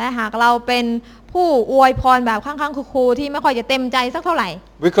 และหากเราเป็นผู้อวยพรแบบข้างๆคูๆที่ไม่ค่อยจะเต็มใจสักเท่าไหร่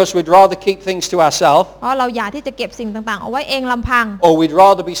because we'd rather keep things to ourselves, เพราะเราอยากที่จะเก็บสิ่งต่างๆเอาไว้เองลำพัง or we'd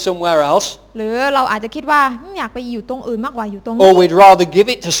rather be somewhere else, หรือเราอาจจะคิดว่าอยากไปอยู่ตรงอื่นมากกว่าอยู่ตรงนี้ or we'd rather give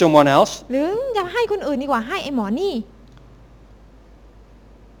it to someone else, หรืออยากให้คนอื่นดีกว่าให้ไอ้หมอนี่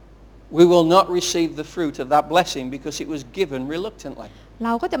we will not receive the fruit of that blessing because it was given reluctantly. เร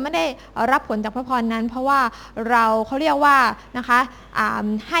าก็จะไม่ได้รับผลจากพระพรนั้นเพราะว่าเขาเรียกว่านะคะ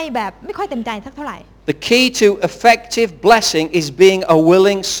ให้แบบไม่ค่อยเต็มใจสักเท่าไหร่ The key to effective blessing is being a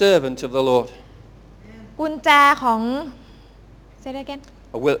willing servant of the Lord. กุญแจของ Say that again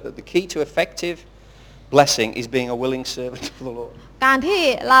The key to effective blessing is being a willing servant of the Lord. การที่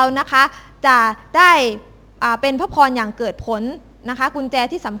เรานะคะจะได้เป็นพระพรอย่างเกิดผลนะคะกุญแจ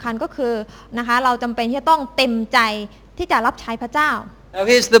ที่สำคัญก็คือนะคะเราจำเป็นที่จะต้องเต็มใจที่จะรับใช้พระเจ้า Now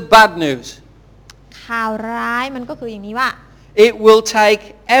here's the bad news. ข่าวร้ายมันก็คืออย่างนี้ว่า It will take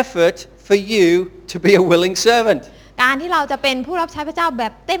effort for you to be a willing servant. การที่เราจะเป็นผู้รับใช้พระเจ้าแบ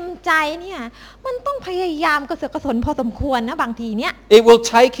บเต็มใจเนี่ยมันต้องพยายามกระเสือกกระสนพอสมควรนะบางทีเนี่ย It will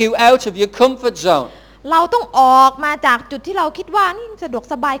take you out of your comfort zone. เราต้องออกมาจากจุดที่เราคิดว่านี่สะดวก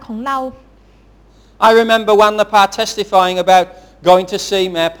สบายของเรา I remember one of the part testifying about going to see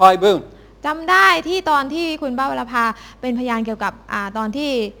Mayor Pai Boon. จำได้ที่ตอนที่คุณป้าวรภาเป็นพยานเกี่ยวกับตอน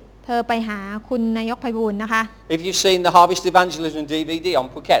ที่เธอไปหาคุณนายกไพบูลย์นะคะ If you've seen the Harvest Evangelism DVD on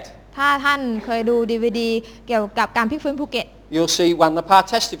Phuket, ถ้าท่านเคยดู DVD เกี่ยวกับการพลิกฟื้นภูเก็ต you'll see one of the part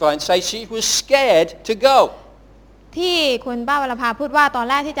testify and say she was scared to go. ที่คุณป้าวรภาพูดว่าตอน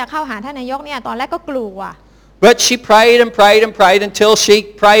แรกที่จะเข้าหาท่านนายกเนี่ยตอนแรกก็กลัว But she prayed and prayed and prayed until she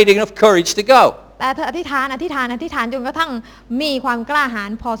prayed enough courage to go. แต่เธออธิษฐานจนกระทั่งมีความกล้าหา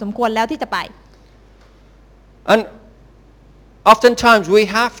ญพอสมควรแล้วที่จะไป And oftentimes we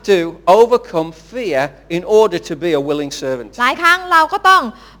have to overcome fear in order to be a willing servant. หลายครั้งเราก็ต้อง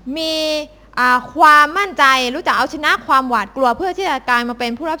มีความมั่นใจรู้จักเอาชนะความหวาดกลัวเพื่อที่จะกลายมาเป็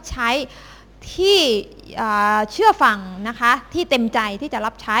นผู้รับใช้ที่เชื่อฟังนะคะที่เต็มใจที่จะ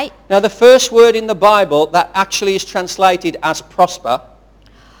รับใช้ Now the first word in the Bible that actually is translated as prosper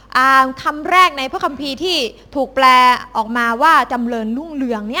คำแรกในพระคัมภีร์ที่ถูกแปลออกมาว่าจำเริญรุ่งเ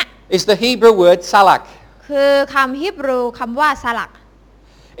รืองเนี่ย is the Hebrew word salak. คือคำฮีบรูคำว่าสลัก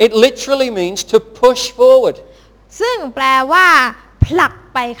It literally means to push forward. ซึ่งแปลว่าผลัก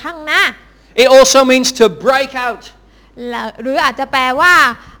ไปข้างหน้า It also means to break out. หรืออาจจะแปลว่า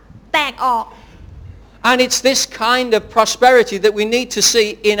แตกออก And it's this kind of prosperity that we need to see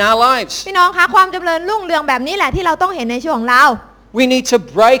in our lives. พี่น้องคะความจำเริญรุ่งเรืองแบบนี้แหละที่เราต้องเห็นในชีวิตของเรา We need to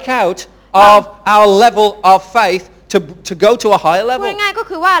break out of our level of faith to go to a higher พูด level. ง่ายๆก็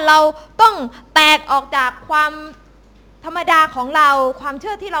คือว่าเราต้องแตกออกจากความธรรมดาของเราความเ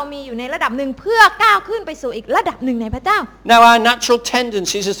ชื่อที่เรามีอยู่ในระดับหนึ่งเพื่อก้าวขึ้นไปสู่อีกระดับหนึ่งในพระเจ้า Now our natural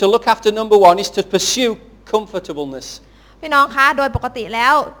tendencies is to look after number one is to pursue comfortableness. พี่น้องคะโดยปกติแล้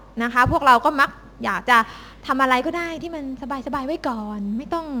วนะคะพวกเราก็มักอยากจะทำอะไรก็ได้ที่มันสบายๆไว้ก่อนไม่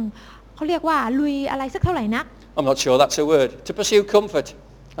ต้องเขาเรียกว่าลุยอะไรสักเท่าไหร่นัก I'm not sure that's a word. To pursue comfort.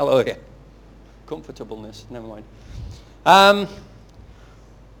 Hello again. Comfortableness. Never mind.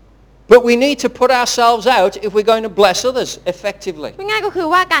 But we need to put ourselves out if we're going to bless others effectively. ง่ายๆก็คือ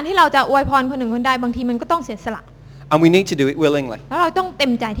ว่าการที่เราจะอวยพรคนหนึ่งคนใดบางทีมันก็ต้องเสียสละ And we need to do it willingly. แล้วเราต้องเต็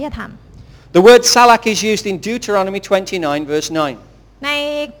มใจที่จะทำ The word salak is used in Deuteronomy 29 verse 9. ใน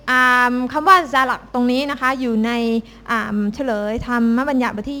คำว่าซาลักตรงนี้นะคะอยู่ในเฉลยธรรมบัญญั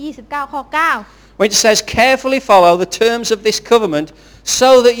ติบทที่29ข้อ9 When it says carefully follow the terms of this covenant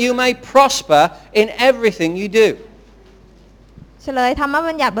so that you may prosper in everything you do. เฉลยธรรม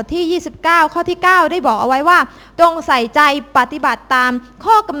บัญญัติบทที่29ข้อที่9ได้บอกเอาไว้ว่าจงใส่ใจปฏิบัติตาม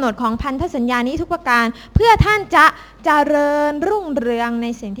ข้อกำหนดของพันธสัญญานี้ทุกประการเพื่อท่านจะเจริญรุ่งเรืองใน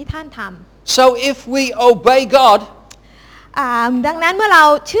สิ่งที่ท่านทำ So if we obey God, ดังนั้นเมื่อเรา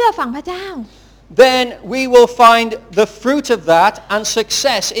เชื่อฟังพระเจ้า then we will find the fruit of that and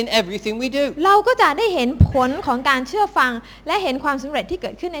success in everything we do. เราก็จะได้เห็นผลของการเชื่อฟังและเห็นความสำเร็จที่เกิ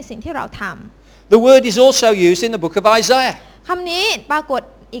ดขึ้นในสิ่งที่เราทำ The word is also used in the book of Isaiah คำนี้ปรากฏ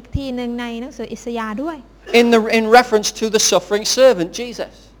อีกทีหนึ่งในหนังสืออิสยาห์ด้วย in reference to the suffering servant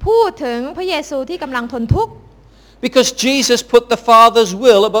Jesus. พูดถึงพระเยซูที่กำลังทนทุกข์ Because Jesus put the Father's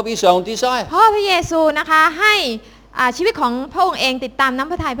will above his own desire. เพราะพระเยซูนะคะให้ชีวิตของพระองค์เองติดตามน้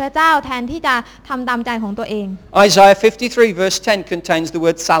ำพระทัยพระเจ้าแทนที่จะทำตามใจของตัวเอง Isaiah 53 verse 10 contains the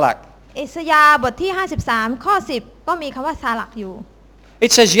word salak. อิสยาห์บทที่53ข้อ10ก็มีคำว่าซาลักอยู่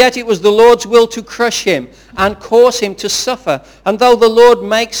It says, yet it was the Lord's will to crush him and cause him to suffer. And though the Lord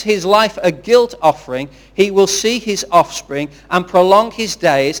makes his life a guilt offering, he will see his offspring and prolong his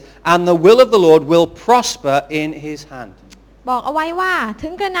days, and the will of the Lord will prosper in his hand. บอกเอาไว้ว่าถึ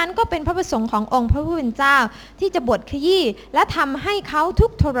งกระนั้นก็เป็นพระประสงค์ขององค์พระผู้เป็นเจ้าที่จะบดขยี้และทำให้เขาทุ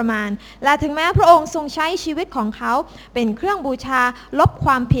กข์ทรมานและถึงแม้พระองค์ทรงใช้ชีวิตของเขาเป็นเครื่องบูชาลบค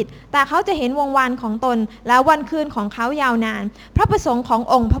วามผิดแต่เขาจะเห็นวงวานของตนและวันคืนของเขายาวนานพระประสงค์ของ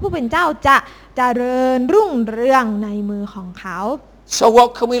องค์พระผู้เป็นเจ้าจะเจริญรุ่งเรืองในมือของเขา So what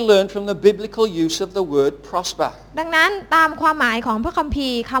can we learn from the biblical use of the word prosper? ดังนั้นตามความหมายของพระคัมภี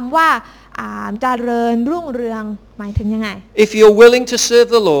ร์คำว่าเจริญรุ่งเรืองหมายถึงยังไง If you're willing to serve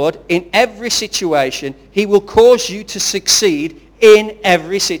the Lord in every situation, he will cause you to succeed in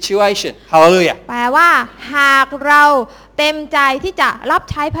every situation. Hallelujah. แปลว่าหากเราเต็มใจที่จะรับ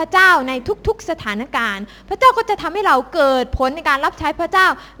ใช้พระเจ้าในทุกๆสถานการณ์พระเจ้าก็จะทำให้เราเกิดผลในการรับใช้พระเจ้า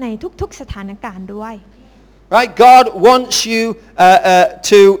ในทุกๆสถานการณ์ด้วย Right? God wants you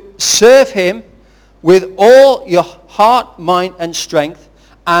to serve him with all your heart, mind and strength.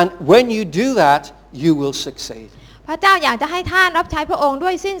 And when you do that, you will succeed. พระเจ้าอยากจะให้ท่านรับใช้พระองค์ด้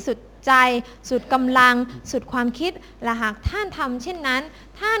วยสิ้นสุดใจสุดกำลังสุดความคิดและหากท่านทำเช่นนั้น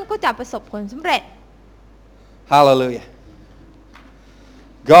ท่านก็จะประสบผลสำเร็จ Hallelujah.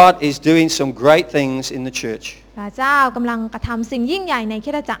 God is doing some great things in the church. พระเจ้ากำลังกระทำสิ่งยิ่งใหญ่ในค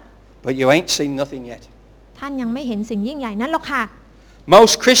ริสตจักร But you ain't seen nothing yet. ท่านยังไม่เห็นสิ่งยิ่งใหญ่นั้นหรอกค่ะ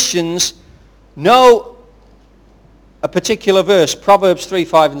Most Christians know a particular verse, Proverbs 3,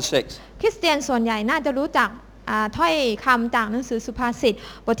 5 and 6. คริสเตียนส่วนใหญ่น่าจะรู้จักถ้อยคำจากหนังสือสุภาษิต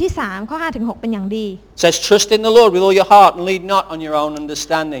บทที่3ข้อ5ถึง6เป็นอย่างดี It says, trust in the Lord with all your heart and lead not on your own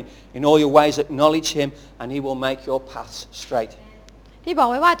understanding. In all your ways acknowledge him and he will make your paths straight. ที่บอก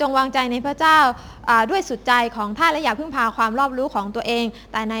ไว้ว่าจงวางใจในพระเจ้าด้วยสุดใจของท่านและอย่าพึ่งพาความรอบรู้ของตัวเอง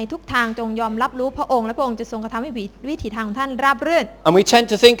แต่ในทุกทางจงยอมรับรู้พระองค์และพระองค์จะทรงกระทำให้วิถีทางของท่านราบรื่น And we tend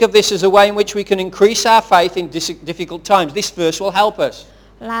to think of this as a way in which we can increase our faith in difficult times. This verse will help us.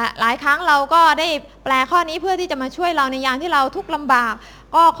 หลายครั้งเราก็ได้แปลข้อนี้เพื่อที่จะมาช่วยเราในยามที่เราทุกข์ลำบาก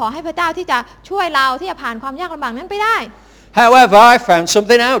ก็ขอให้พระเจ้าที่จะช่วยเราที่จะผ่านความยากลำบากนั้นไปได้ However, I found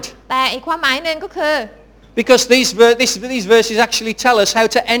something out. แต่อีกความหมายหนึ่งก็คือ Because these verses actually tell us how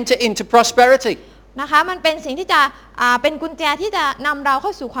to enter into prosperity. นะคะมันเป็นสิ่งที่จะเป็นกุญแจที่จะนำเราเข้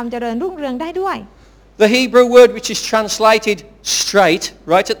าสู่ความเจริญรุ่งเรืองได้ด้วย The Hebrew word which is translated straight,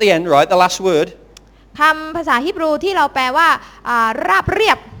 right at the end, right, the last word. คำภาษาฮีบรูที่เราแปลว่าราบเรี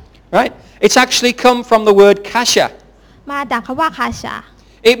ยบ Right? It's actually come from the word kasha. มาจากคำว่าคาชา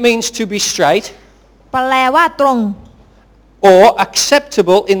It means to be straight แปลว่าตรง or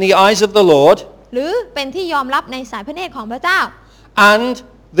acceptable in the eyes of the Lord. หรือเป็นที่ยอมรับในสายพระเนตรของพระเจ้า And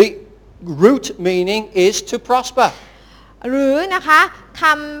the root meaning is to prosper. หรือนะคะค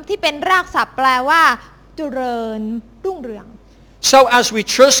ำที่เป็นรากศัพท์แปลว่าเจริญรุ่งเรือง So as we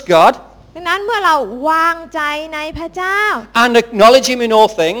trust God ดังนั้นเมื่อเราวางใจในพระเจ้า and acknowledge him in all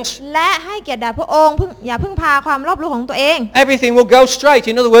things, และให้เกียรติแด่พระองค์อย่าพึ่งพาความรอบรู้ของตัวเอง everything will go straight.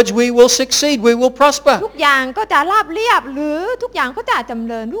 In other words, we will succeed, we will prosper. ทุกอย่างก็จะราบเรียบหรือทุกอย่างก็จะจำ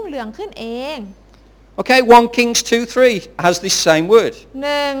เริญรุ่งเรืองขึ้นเอง Okay, 1 Kings 2:3 has this same word.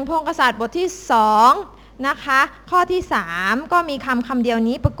 1 พงศ์กษัตริย์บทที่2นะคะข้อที่3ก็มีคำเดียว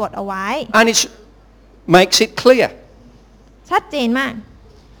นี้ปรากฏเอาไว้ And it makes it clear. ชัดเจนมาก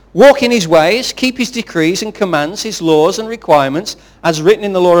Walk in his ways, keep his decrees and commands, his laws and requirements, as written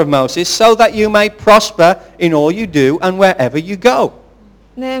in the law of Moses, so that you may prosper in all you do and wherever you go.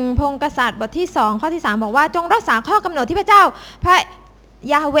 1 พงศ์กษัตริย์บทที่2ข้อที่3บอกว่าจงรักษาข้อกำหนดที่พระเจ้าพระ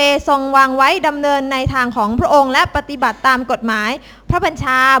ยาห์เวห์ทรงวางไว้ดำเนินในทางของพระองค์และปฏิบัติตามกฎหมายพระบัญช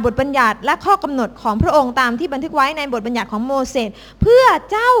าบทบัญญัติและข้อกำหนดของพระองค์ตามที่บันทึกไว้ในบทบัญญัติของโมเสสเพื่อ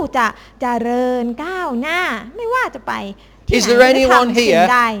เจ้าจะเจริญก้าวหน้าไม่ว่าจะไปที่ Is ไหน there หรือ anyone ทำสิ่ง here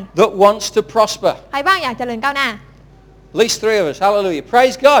ใด that wants to prosper? ใครบ้างอยากเจริญก้าวหน้า At least 3 of us. Hallelujah.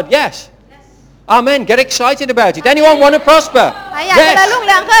 Praise God. Yes. Amen. Get excited about it. Anyone want to prosper? ใครอยากเจริญรุ่งเ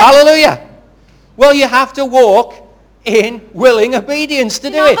รืองขึ้น Hallelujah. Well, you have to walk in willing obedience to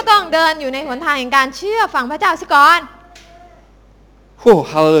พี่ do น้อง it. ก็ต้องเดินอยู่ในหนทางแห่งการเชื่อฟังพระเจ้าซะก่อน Oh,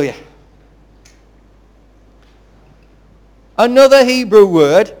 hallelujah. Another Hebrew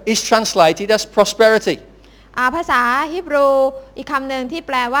word is translated as prosperity. ภาษาฮีบรูอีกคำหนึ่งที่แ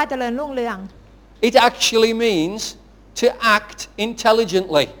ปลว่าเจริญรุ่งเรือง It actually means to act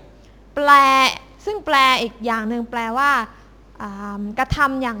intelligently. แปลซึ่งแปลอีกอย่างหนึ่งแปลว่ากระท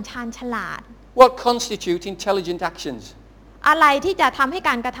ำอย่างชาญฉลาด What constitute intelligent actions? อะไรที่จะทำให้ก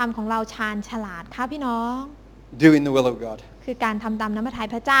ารกระทำของเราชาญฉลาดคะพี่น้อง Doing the will of God. คือการทำตามน้ำพระทัย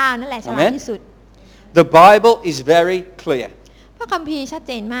พระเจ้านั่นแหละฉลาด Amen. ที่สุด The Bible is very clear. พ ระคัมภีร์ชัดเ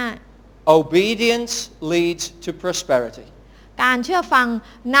จนมาก Obedience leads to prosperity. การเชื่อฟัง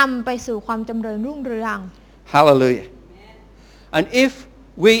นำไปสู่ความจำเริญรุ่งเรือง Hallelujah. And if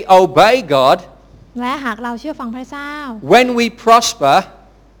we obey God, และหากเราเชื่อฟังพระเจ้า when we prosper,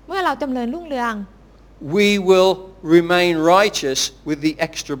 เมื่อเราจำเริญรุ่งเรือง we will remain righteous with the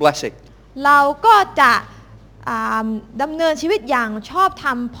extra blessing. เราก็จะดำเนินชีวิตอย่างชอบธร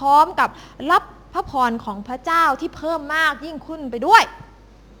รมพร้อมกับรับพระพรของพระเจ้าที่เพิ่มมากยิ่งขึ้นไปด้วย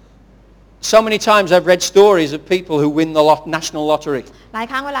So many times I've read stories of people who win the national lottery. หลาย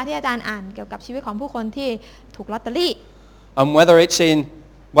ครั้งเวลาที่อาจารย์อ่านเกี่ยวกับชีวิตของผู้คนที่ถูกลอตเตอรี่ And whether it's in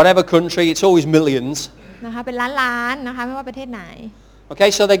whatever country, it's always millions. นะคะเป็นล้านๆนะคะไม่ว่าประเทศไหน Okay,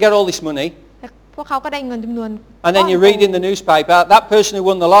 so they get all this money. พวกเขาก็ได้เงินจำนวน And then you read in the newspaper, that person who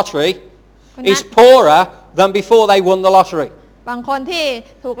won the lottery คนนั้น is poorer than before they won the lottery. บางคนที่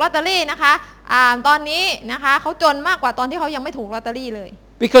ถูกลอตเตอรี่นะคะตอนนี้นะคะเขาจนมากกว่าตอนที่เขายังไม่ถูกลอตเตอรี่เลย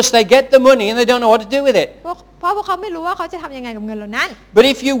Because they get the money and they don't know what to do with it. เพราะพวกเขาไม่รู้ว่าเขาจะทำยังไงกับเงินเหล่านั้น But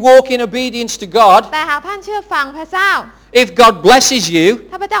if you walk in obedience to God, แต่หากท่านเชื่อฟังพระเจ้า if God blesses you,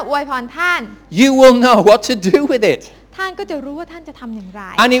 ถ้าพระเจ้าอวยพรท่าน you will know what to do with it. ท่านก็จะรู้ว่าท่านจะทำอย่างไร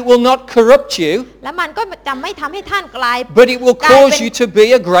And it will not corrupt you, และมันก็จะไม่ทำให้ท่านกลาย but it will cause you to be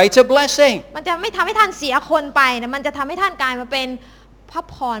a greater blessing. มันจะไม่ทำให้ท่านเสียคนไปนะมันจะทำให้ท่านกลายมาเป็นพระ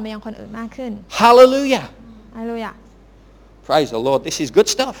พรไปยังคนอื่นมากขึ้น Hallelujah. ฮาเลลูยา Praise the Lord. This is good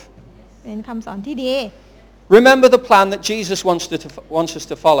stuff. เป็นคำสอนที่ดี Remember the plan that Jesus wants us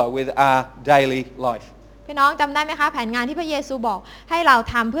to follow with our daily life. พี่น้องจำได้ไหมคะแผนงานที่พระเยซูบอกให้เรา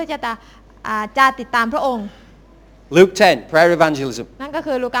ทำเพื่อจะติดตามพระองค์ Luke 10, prayer evangelism. นั่นก็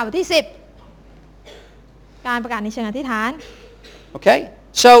คือลูกาบทที่10การประกาศในเชิงอธิษฐาน Okay?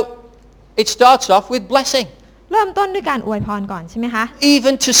 So it starts off with blessing, เริ่มต้นด้วยการอวยพรก่อนใช่ไหมคะ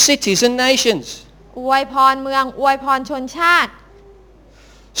even to cities and nations. อวยพรเมืองอวยพรชนชาติ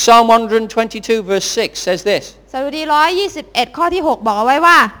Psalm 122 verse 6 says this. สดุดี121ข้อที่6บอกเอาไว้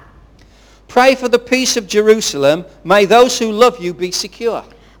ว่า Pray for the peace of Jerusalem. May those who love you be secure.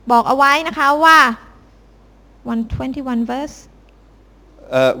 บอกเอาไว้นะคะว่า 121 verse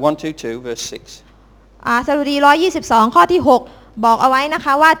 122 verse 6. สดุดี122ข้อที่6บอกเอาไว้นะค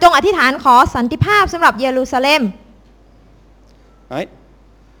ะว่าจงอธิษฐานขอสันติภาพสำหรับเยรูซาเล็ม Right?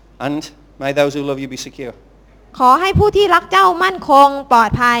 And may those who love you be secure. ขอให้ผู้ที่รักเจ้ามั่นคงปลอ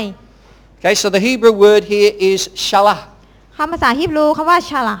ดภัย Okay, so the Hebrew word here is shalah. คำภาษาฮีบรูคำว่า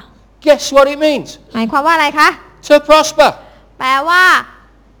ชาลา Guess what it means? หมายความว่าอะไรคะ To prosper. แปลว่า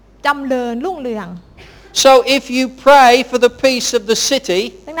จำเริญรุ่งเรือง So if you pray for the peace of the city,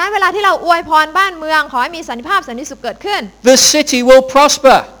 ดังนั้นเวลาที่เราอวยพรบ้านเมืองขอให้มีสันติภาพสันติสุขเกิดขึ้น the city will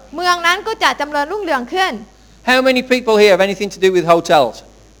prosper. เมืองนั้นก็จะจำเริญรุ่งเรืองขึ้น How many people here have anything to do with hotels?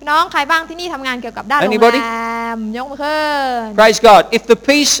 พี่น้องใครบ้างที่นี่ทำงานเกี่ยวกับด้านโรง Anybody? แรมยกมือขึ้น Praise God. If the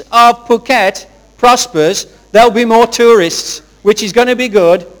peace of Phuket prospers, there'll be more tourists, which is going to be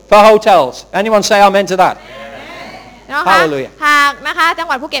good for hotels. Anyone say amen to that? นะคะ Hallelujah. หากนะคะจังห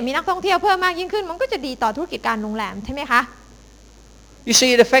วัดภูเก็ตมีนักท่องเที่ยวเพิ่มมากยิ่งขึ้นมันก็จะดีต่อธุรกิจการโรงแรมใช่ไหมคะ You see,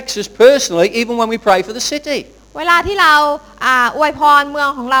 it affects us personally even when we pray for the city. เวลาที่เราอวยพรเมือง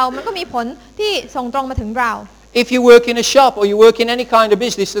ของเรามันก็มีผลที่ส่งตรงมาถึงเรา If you work in a shop or you work in any kind of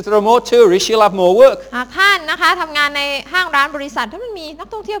business, if there are more tourists, you'll have more work. หากท่านนะคะทำงานในห้างร้านบริษัทถ้ามันมีนัก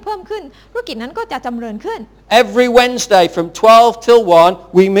ท่องเที่ยวเพิ่มขึ้นธุรกิจนั้นก็จะจำเริญขึ้น Every Wednesday from 12 till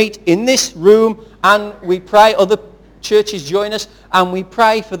 1, we meet in this room and we pray. Other churches join us and we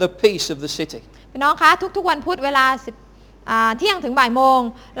pray for the peace of the city. พี่น้องคะทุกๆวันพุธเวลาเที่ยงถึงบ่ายโมง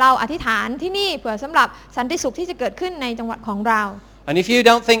เราอธิษฐานที่นี่เผื่อสำหรับสันติสุขที่จะเกิดขึ้นในจังหวัดของเรา And if you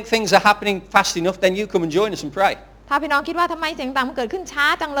don't think things are happening fast enough, then you come and join us and pray. ถ้าพี่น้องคิดว่าทำไมเสียงต่างมันเกิดขึ้นช้า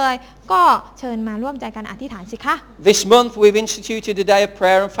จังเลย ก็เชิญมาร่วมใจกันอธิษฐานสิคะ This month we've instituted a day of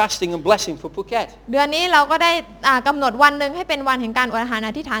prayer and fasting and blessing for Phuket. เดือนนี้เราก็ได้กำหนดวันหนึ่งให้เป็นวันแห่งการอดอาหาร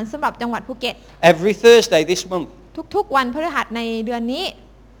อธิษฐานสำหรับจังหวัดภูเก็ต Every Thursday this month. ทุกๆวันพฤหัสในเดือนนี้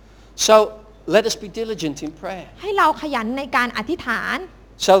So let us be diligent in prayer. ให้เราขยันในการอธิษฐาน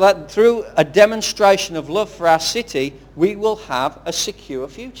So that through a demonstration of love for our city, we will have a secure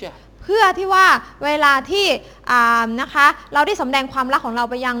future. เพื่อที่ว่าเวลาที่นะคะเราได้สำแดงความรักของเรา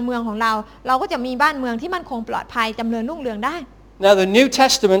ไปยังเมืองของเรา เราก็จะมีบ้านเมืองที่มั่นคงปลอดภัยจำเริญรุ่งเรืองได้ Now the New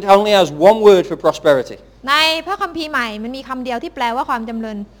Testament only has one word for prosperity. ในพระคัมภีร์ใหม่มันมีคำเดียวที่แปลว่าความจำเ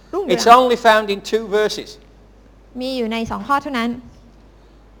ริญรุ่งเรือง It's only found in 2 verses. มีอยู่ใน2ข้อเท่านั้น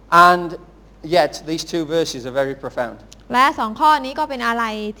And yet these 2 verses are very profound. และ2ข้อนี้ก็เป็นอะไร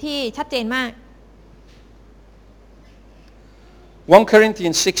ที่ชัดเจนมาก 1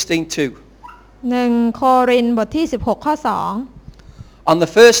 Corinthians 16:2. 1 โครินธ์บทที่16ข้อ2 On the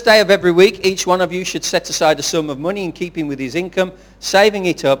first day of every week, each one of you should set aside a sum of money in keeping with his income, saving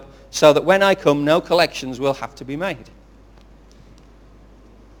it up so that when I come, no collections will have to be made.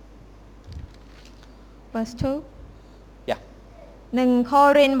 verse 2 Yeah. 1 โค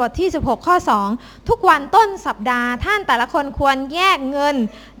รินธ์บทที่ 16 ข้อ 2 ทุกวันต้นสัปดาห์ท่านแต่ละคนควรแยกเงิน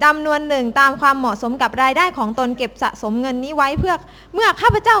จำนวนหนึ่งตามความเหมาะสมกับรายได้ของตนเก็บสะสมเงินนี้ไว้เพื่อเมื่อข้า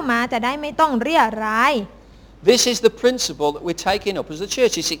พเจ้ามาจะได้ไม่ต้องเรี่ยราย This is the principle that we're taking up as a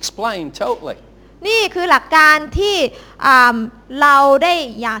church. It's explained totally. นี่คือหลักการที่เราได้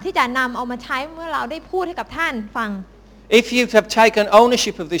อยากที่จะนำเอามาใช้เมื่อเราได้พูดให้กับท่านฟัง If you have taken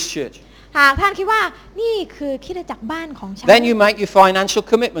ownership of this church, หากท่านคิดว่านี่คือคริสตจักรบ้านของฉัน then you make your financial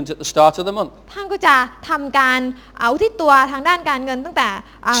commitment at the start of the month. ท่านก็จะทำการอุทิศตัวทางด้านการเงินตั้งแต่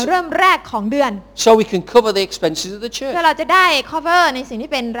เริ่มแรกของเดือน So we can cover the expenses of the เพื่ church. อเราจะได้ cover ในสิ่ง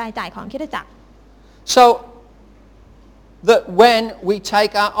ที่เป็นรายจ่ายของคริสตจักร So that when we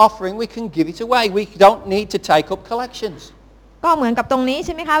take our offering, we can give it away. We don't need to take up collections. ก็เหมือนกับตรงนี้ใ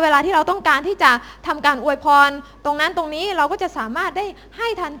ช่ไหมคะเวลาที่เราต้องการที่จะทำการอวยพรตรงนั้นตรงนี้เราก็จะสามารถได้ให้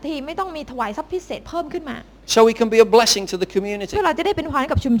ทันทีไม่ต้องมีถวายทรัพย์พิเศษเพิ่มขึ้นมา So we can be a blessing to the community. เพื่อเราจะได้เป็นพรให้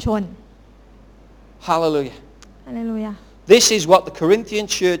กับชุมชน Hallelujah. ฮาเลลูยา This is what the Corinthian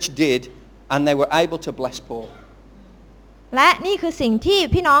church did, and they were able to bless Paul. และนี่คือสิ่งที่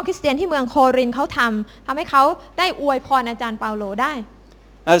พี่น้องคริสเตียนที่เมืองโครินธ์เขาทำให้เขาได้อวยพรอาจารย์เปาโลได้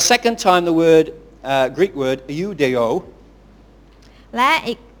Now, the second time the word, Greek word, eudeo, และ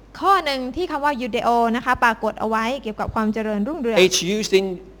อีกข้อหนึ่งที่คำว่ายูเดโอนะคะปรากฏเอาไว้เกี่ยวกับความเจริญรุ่งเรือง it's used in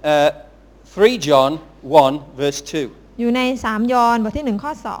 3 John 1, verse 2. อยู่ใน3 ยอห์นบทที่ 1 ข้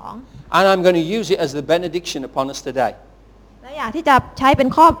อ And I'm going to use it as the benediction upon us today. 2 และอยากที่จะใช้เป็น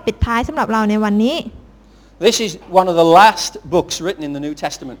ข้อปิดท้ายสำหรับเราในวันนี้ This is one of the last books written in the New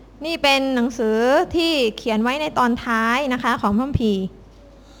Testament. นี่เป็นหนังสือที่เขียนไว้ในตอนท้ายนะคะของพระคัมภีร์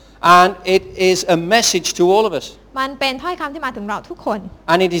And it is a message to all of us. มันเป็นถ้อยคำที่มาถึงเราทุกคน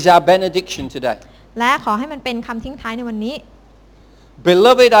And it is our benediction today. และขอให้มันเป็นคำทิ้งท้ายในวันนี้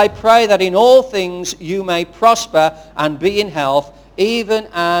Beloved, I pray that in all things you may prosper and be in health, even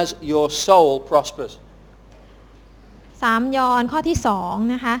as your soul prospers. 3 ยอห์นข้อที่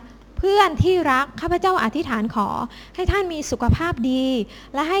 2 นะคะเพื่อนที่รักข้าพเจ้าอธิษฐานขอให้ท่านมีสุขภาพดี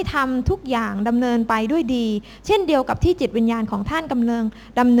และให้ทำทุกอย่างดำเนินไปด้วยดีเช่นเดียวกับที่จิตวิญญาณของท่านกำลัง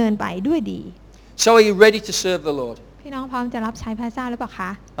ดำเนินไปด้วยดี So are you ready to serve the Lord? พี่น้องพร้อมจะรับใช้พระเจ้าหรือเปล่าคะ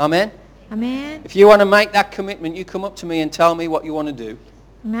Amen? อาเมน If you want to make that commitment, you come up to me and tell me what you want to do.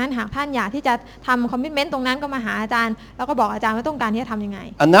 ดังนั้นหากท่านอยากที่จะทำคอมมิชเมนต์ตรงนั้นก็มาหาอาจารย์แล้วก็บอกอาจารย์ว่าต้องการที่จะทำยังไง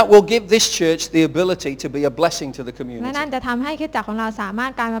And that will give this church the ability to be a blessing to the และ community. นั่นจะทำให้คริสตจักรของเราสามาร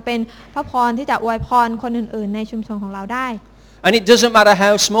ถกลายมาเป็นพระพรที่จะอวยพรคนอื่นๆในชุมชนของเราได้ And it doesn't matter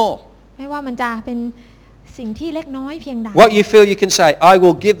how small. ไม่ว่ามันจะเป็นสิ่งที่เล็กน้อยเพียงใด What you feel you can say, I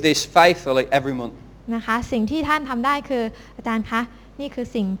will give this faithfully every month. นะคะสิ่งที่ท่านทำได้คืออาจารย์คะนี่คือ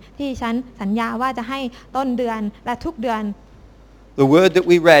สิ่งที่ฉันสัญญาว่าจะให้ต้นเดือนและทุกเดือน The word that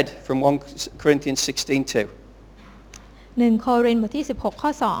we read from 1 Corinthians 16:2. 1 โครินธ์บทที่ 16 ข้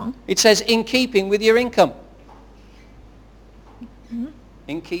อ It says, in keeping with your income.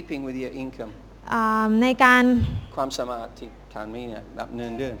 In keeping with your income. 2ในการ ความสามารถที่ท่านมีเนี่ยแบบเงิ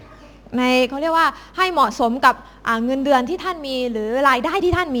นเดือน ในเขาเรียกว่าให้เหมาะสมกับเงินเดือนที่ท่านมีหรือรายได้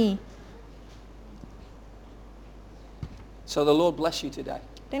ที่ท่านมี So the Lord bless you today.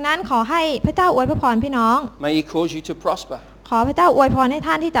 ดังนั้นขอให้พระเจ้าอวยพรพี่น้อง May He cause you to prosper. ขอพระเจ้าอวยพรให้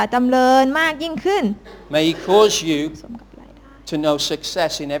ท่านที่จะจำเริญมากยิ่งขึ้น May He cause you สมกับรายได้ to know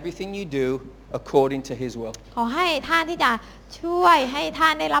success in everything you do according to His will. ขอให้ท่านที่จะช่วยให้ท่า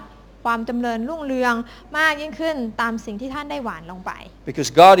นได้รับความจำเริญรุ่งเรืองมากยิ่งขึ้นตามสิ่งที่ท่านได้หว่านลงไป Because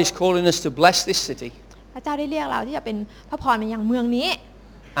God is calling us to bless this city, พระเจ้าได้เรียกเราที่จะเป็นพระพรในอย่างเมืองนี้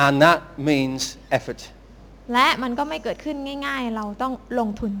and that means effort. และมันก็ไม่เกิดขึ้นง่ายๆ เราต้องลง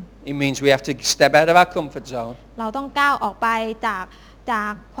ทุน It means we have to step out of our comfort zone เราต้องก้าวออกไปจา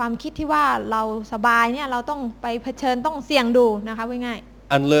กความคิดที่ว่าเราสบายเนี่ยเราต้องไปเผชิญต้องเสี่ยงดูนะคะว่าง่าย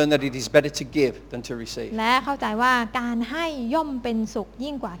and learn that it is better to give than to receive. และเข้าใจว่าการให้ย่อมเป็นสุข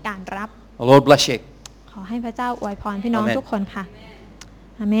ยิ่งกว่าการรับ The Lord bless you. ขอให้พระเจ้าอวยพรพี่น้อง Amen. ทุกคนค่ะ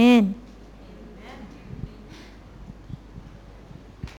อาเมน